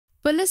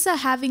Police are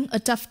having a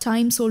tough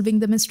time solving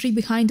the mystery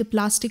behind a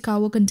plastic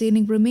cover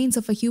containing remains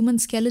of a human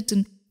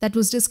skeleton that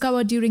was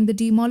discovered during the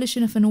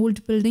demolition of an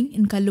old building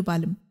in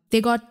Kallupalam.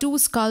 They got 2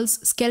 skulls,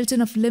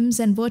 skeleton of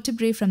limbs and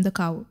vertebrae from the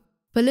cow.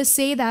 Police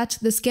say that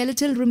the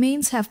skeletal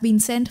remains have been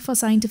sent for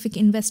scientific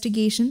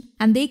investigation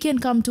and they can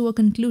come to a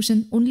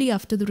conclusion only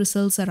after the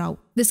results are out.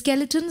 The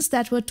skeletons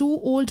that were too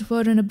old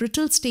were in a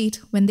brittle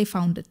state when they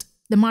found it.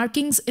 The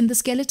markings in the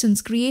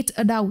skeletons create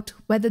a doubt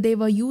whether they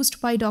were used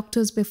by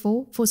doctors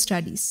before for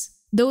studies.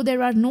 Though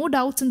there are no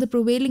doubts in the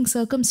prevailing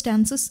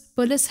circumstances,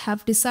 police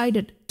have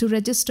decided to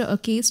register a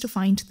case to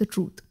find the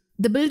truth.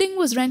 The building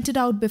was rented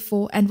out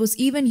before and was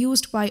even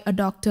used by a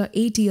doctor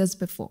 8 years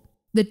before.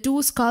 The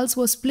 2 skulls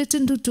were split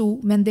into 2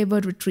 when they were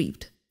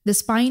retrieved. The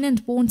spine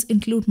and bones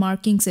include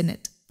markings in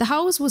it. The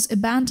house was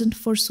abandoned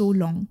for so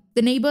long.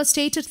 The neighbor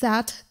stated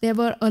that there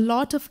were a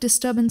lot of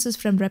disturbances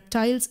from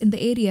reptiles in the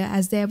area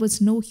as there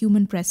was no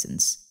human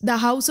presence. The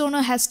house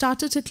owner has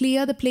started to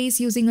clear the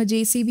place using a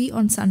JCB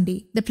on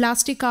Sunday. The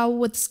plastic cow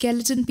with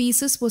skeleton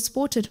pieces was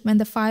spotted when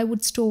the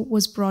firewood store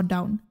was brought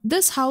down.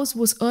 This house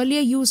was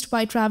earlier used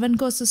by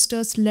Travancore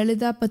sisters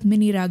Lalitha,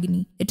 Padmini,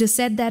 Ragini. It is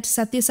said that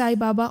Satya Sai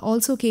Baba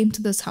also came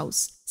to this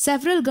house.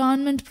 Several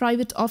government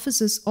private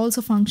offices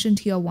also functioned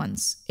here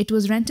once. It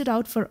was rented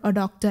out for a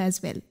doctor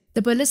as well.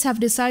 The police have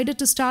decided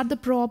to start the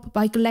probe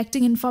by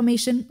collecting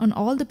information on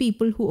all the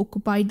people who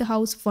occupied the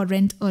house for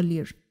rent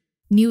earlier.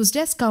 News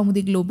Desk,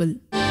 Kaumudy Global.